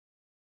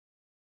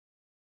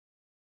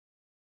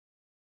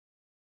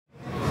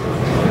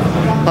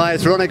Hi,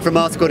 it's Ronick from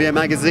Ask.Audio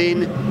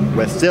magazine.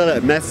 We're still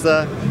at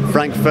Messe,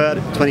 Frankfurt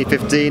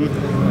 2015,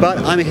 but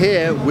I'm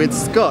here with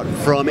Scott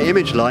from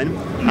ImageLine,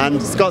 and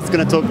Scott's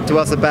going to talk to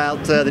us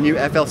about the new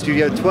FL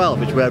Studio 12,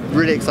 which we're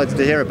really excited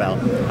to hear about.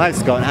 Hi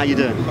Scott, how are you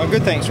doing? I'm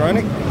good, thanks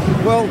Ronick.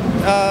 Well,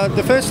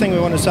 the first thing we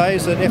want to say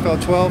is that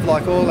FL12,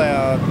 like all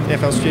our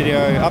FL Studio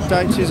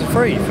updates, is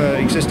free for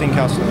existing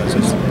customers.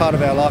 It's part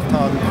of our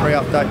lifetime free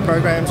update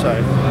program, so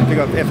if you've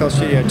got FL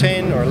Studio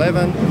 10 or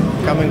 11,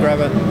 come and grab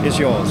it, it's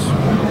yours.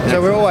 So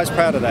we're always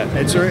proud of that.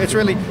 It's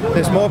really,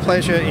 there's more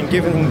pleasure in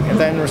giving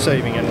than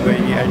receiving, and we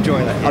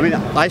enjoy that. I mean,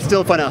 I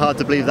still find it hard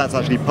to believe that's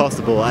actually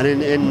possible, and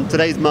in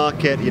today's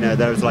market, you know,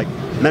 there's like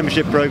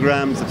membership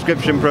programs,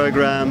 subscription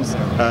programs,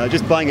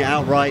 just buying it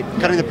outright,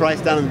 cutting the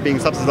price down and being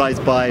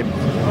subsidized by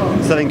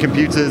selling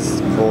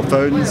computers or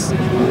phones.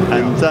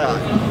 And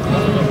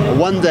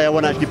one day I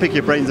want to actually pick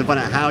your brains and find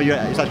out how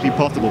it's actually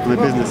possible from a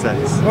business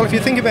sense. Well, if you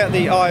think about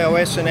the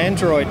iOS and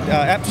Android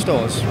app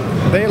stores,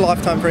 they're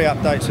lifetime free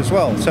updates as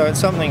well. So it's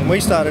something we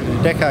started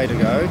a decade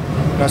ago,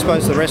 and I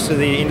suppose the rest of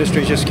the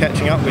industry is just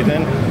catching up with.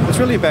 And it's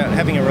really about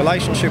having a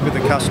relationship with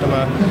the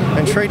customer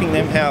and treating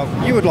them how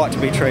you would like to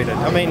be treated.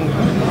 I mean,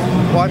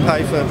 why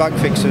pay for bug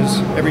fixes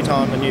every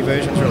time a new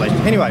version's released?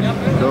 Anyway,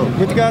 cool.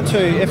 With regard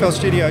to FL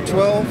Studio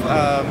 12,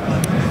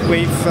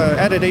 we've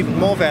added even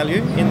more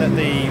value in that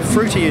the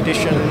Fruity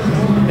edition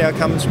now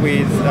comes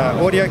with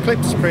audio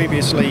clips.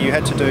 Previously you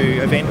had to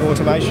do event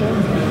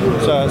automation,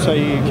 so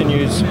you can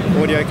use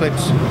audio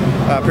clips.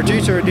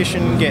 Producer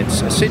edition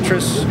gets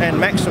Citrus and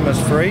Maximus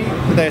free.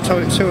 They're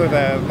two of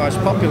our most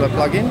popular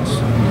plugins.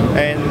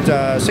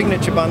 And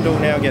Signature Bundle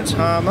now gets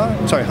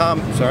Harmless,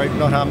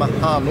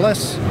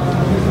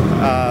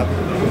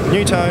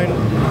 Newtone,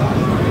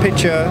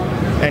 Picture,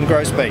 and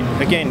Grow Speed.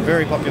 Again,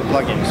 very popular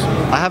plugins.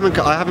 I haven't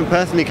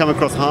personally come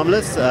across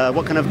Harmless.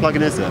 What kind of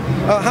plugin is it?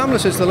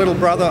 Harmless is the little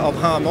brother of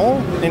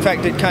Harmall. In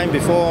fact, it came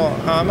before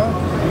Harmer,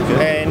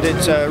 and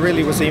it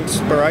really was the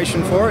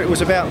inspiration for it. It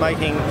was about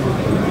making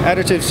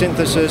additive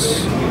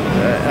synthesis,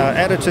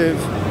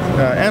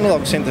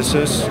 analog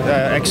synthesis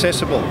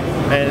accessible.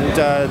 And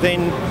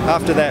then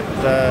after that,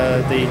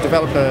 the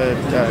developer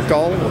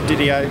Goal, or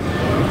Didier,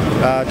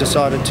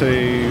 decided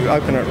to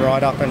open it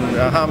right up, and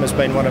Harm has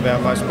been one of our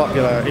most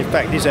popular, in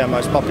fact is our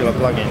most popular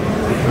plugin.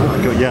 Oh,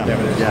 good, yeah.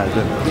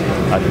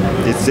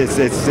 It's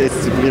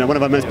you know, one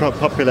of our most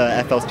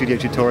popular FL Studio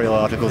tutorial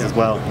articles as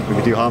well.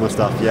 We do Harmless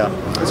stuff, yeah.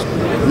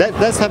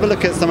 Let's have a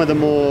look at some of the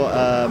more,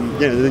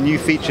 you know, the new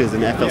features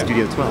in FL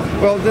Studio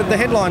 12. Well, the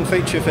headline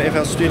feature for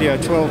FL Studio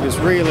 12 is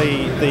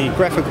really the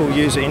graphical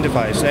user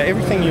interface. Now,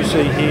 everything you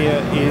see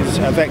here is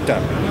a vector.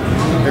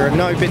 There are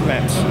no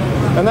bitmaps,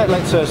 and that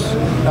lets us,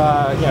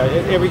 you know,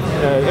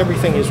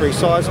 everything is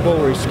resizable,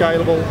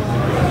 rescalable.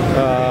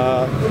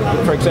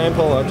 For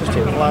example, I'll just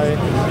hit play.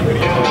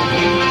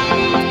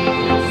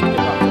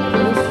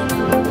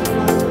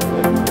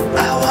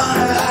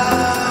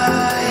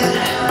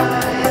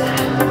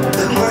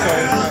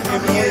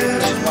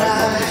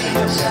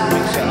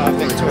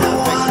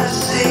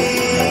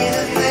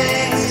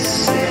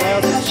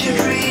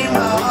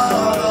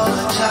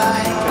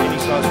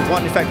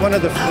 In fact, one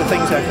of the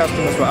things our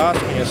customers were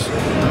asking us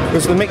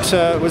was the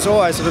mixer was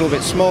always a little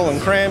bit small and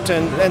cramped,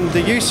 and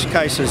the use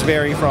cases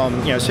vary from,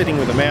 you know, sitting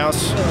with a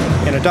mouse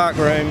in a dark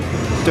room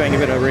doing a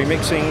bit of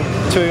remixing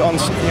to on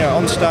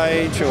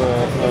stage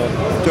or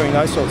doing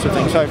those sorts of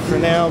things. So for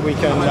now we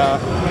can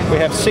we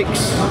have 6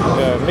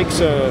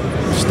 mixer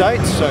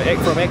states, so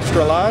from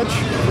extra large,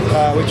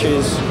 which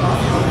is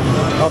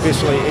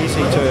obviously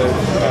easy to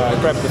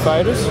grab the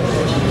faders.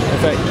 In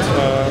fact,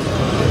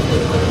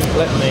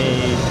 let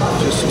me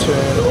just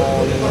turn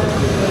on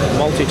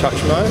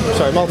multi-touch mode.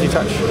 So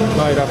multi-touch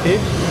mode up here,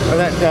 and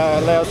that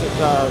allows it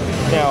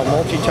now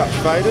multi-touch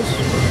faders.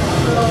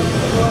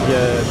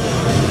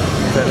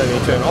 Let me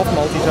turn off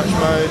multi-touch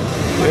mode.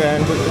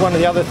 And one of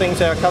the other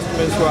things our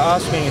customers were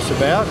asking us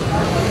about.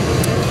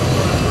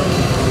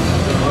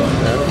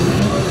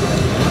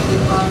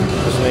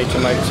 Just need to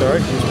make, sorry,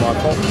 here's my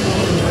fault.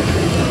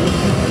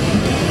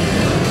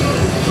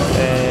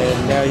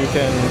 And now you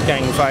can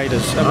gang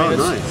faders. I mean,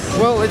 nice.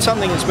 Well, it's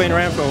something that's been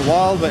around for a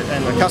while,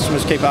 and the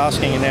customers keep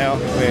asking, and now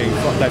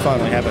they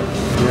finally have it.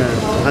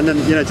 Yeah, and then,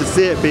 you know, to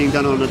see it being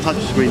done on a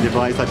touchscreen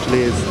device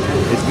actually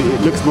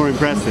it looks more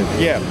impressive.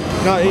 Yeah,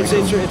 no,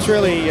 it's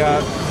really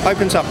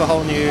opens up a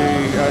whole new,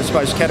 I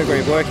suppose, category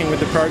of working with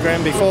the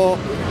program. Before,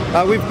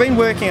 we've been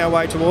working our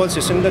way towards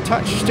this, and the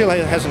touch still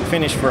hasn't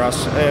finished for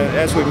us.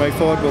 As we move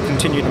forward, we'll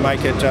continue to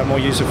make it more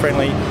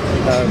user-friendly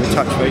with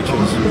touch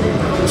features.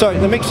 So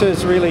the mixer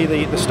is really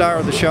the star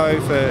of the show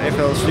for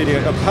FL Studio.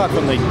 Apart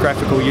from the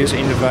graphical user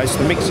interface,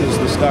 the mixer is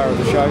the star of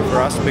the show for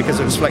us because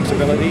of its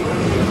flexibility.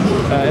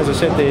 As I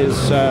said,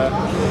 there's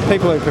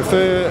people who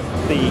prefer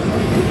the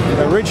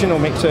original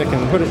mixer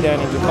can put it down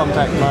into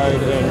compact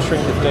mode and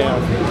shrink it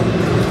down.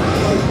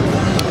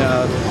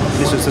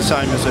 This is the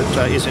same as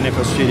it is in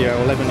FL Studio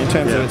 11 in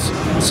terms of its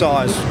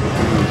size.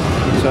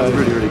 So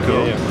that's really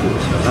cool.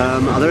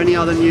 Are there any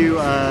other new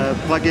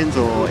plugins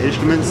or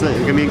instruments that are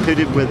going to be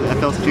included with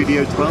FL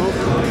Studio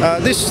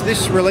 12?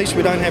 This release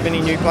we don't have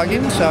any new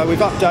plugins. We've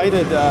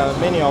updated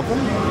many of them.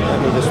 Let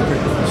me just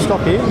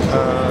stop here.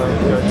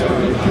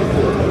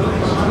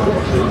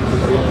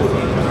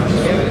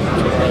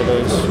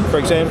 For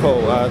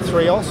example,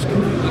 3OSC.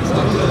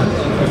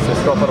 Let's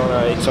just drop it on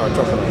a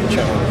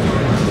channel.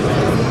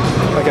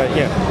 Okay,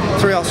 yeah.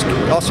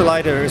 3OSC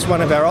Oscillator is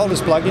one of our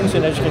oldest plugins,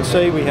 and as you can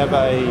see, we have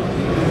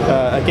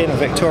again a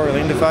vectorial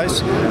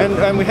interface,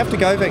 and we have to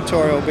go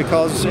vectorial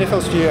because FL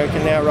Studio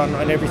can now run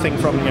on everything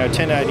from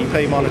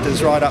 1080p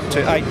monitors right up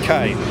to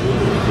 8K,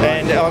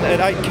 and at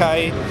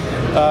 8K.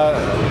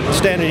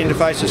 Standard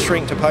interfaces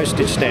shrink to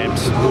postage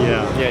stamps.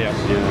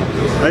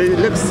 Yeah. It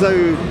looks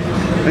so.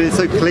 It's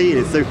so clean.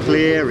 It's so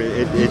clear.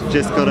 It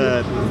just got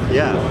a.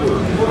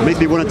 It makes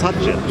me want to touch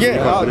it.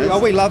 Yeah.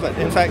 We love it.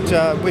 In fact,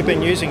 we've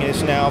been using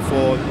this now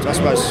for I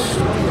suppose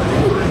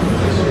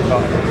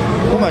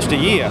almost a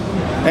year.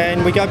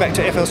 And we go back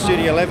to FL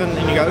Studio 11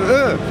 and you go,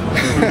 ugh!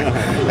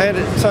 And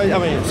so, I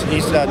mean,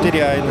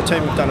 Didier and the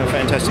team have done a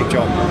fantastic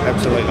job,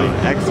 absolutely.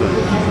 Excellent.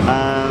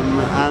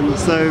 And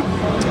so,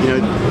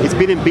 it's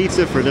been in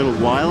beta for a little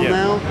while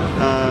now.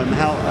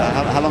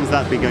 How long has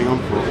that been going on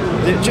for?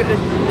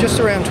 Just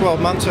around 12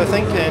 months, I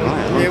think.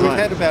 And we've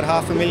had about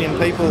 500,000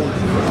 people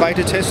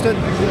beta test it,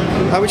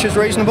 which is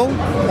reasonable.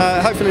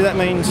 Hopefully that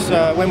means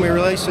when we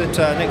release it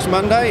next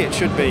Monday, it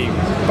should be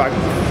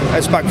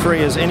as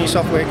bug-free as any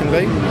software can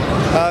be.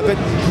 But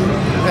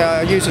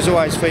users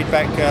always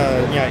feedback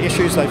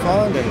issues they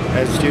find, and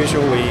as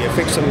usual we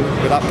fix them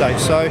with updates.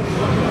 So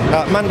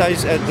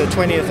Mondays at the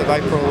 20th of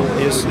April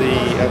is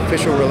the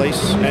official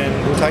release,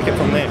 and we'll take it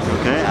from there.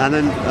 Okay, and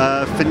then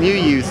for new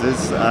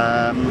users,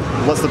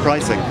 what's the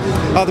pricing?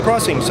 The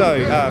pricing,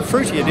 so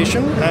Fruity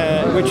Edition,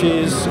 which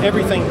is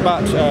everything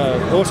but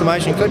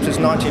automation clips, is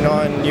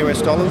 $99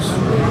 US.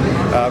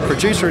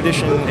 Producer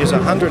Edition is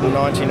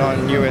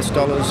 $199 US,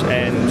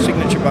 and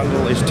Signature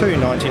Bundle is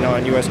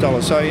 $299 US.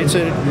 So it's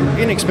an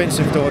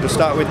inexpensive door to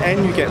start with,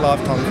 and you get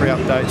lifetime free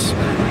updates,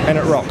 and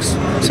it rocks.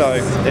 So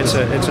it's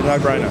a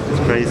no-brainer. It's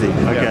crazy.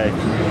 Okay,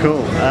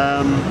 cool.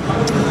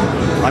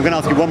 I'm going to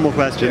ask you one more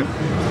question,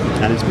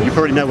 and you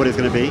probably know what it's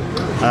going to be.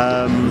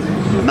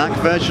 Mac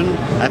version,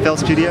 FL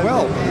Studio?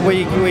 Well,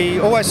 we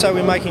always say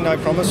we're making no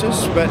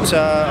promises, but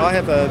I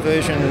have a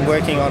version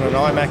working on an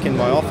iMac in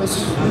my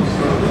office.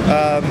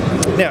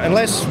 Now,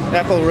 unless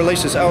Apple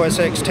releases OS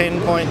X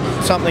 10 point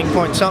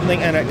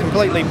something, and it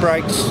completely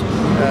breaks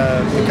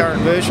the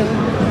current version,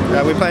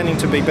 we're planning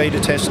to be beta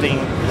testing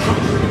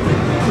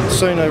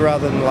sooner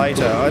rather than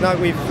later. I know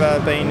we've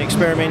been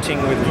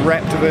experimenting with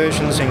wrapped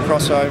versions in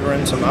Crossover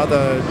and some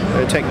other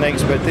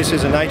techniques, but this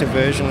is a native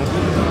version.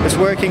 It's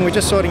working. We're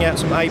just sorting out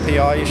some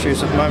API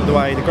issues at the moment, the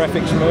way the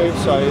graphics move,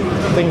 so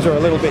things are a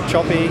little bit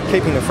choppy,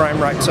 keeping the frame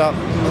rates up,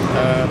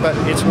 but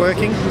it's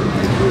working.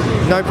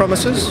 No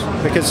promises,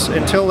 because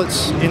until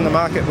it's in the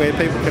market where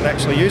people can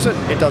actually use it,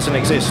 it doesn't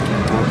exist.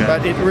 Okay.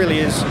 But it really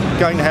is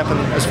going to happen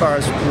as far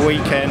as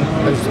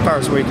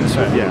we're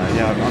concerned. Yeah.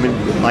 I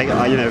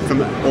mean,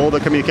 from all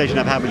the communication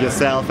I've had with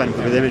yourself and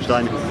with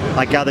ImageLine,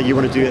 I gather you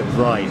want to do it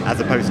right,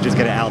 as opposed to just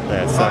get it out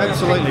there. So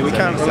absolutely, we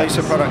can't release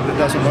a product that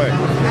doesn't work.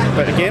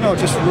 But again, I'll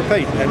just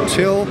repeat,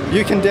 until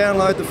you can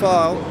download the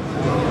file,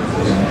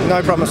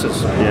 no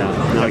promises. Yeah.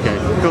 Okay.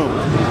 Cool.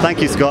 Thank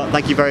you, Scott.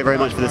 Thank you very, very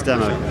much for this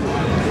demo.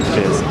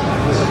 Cheers.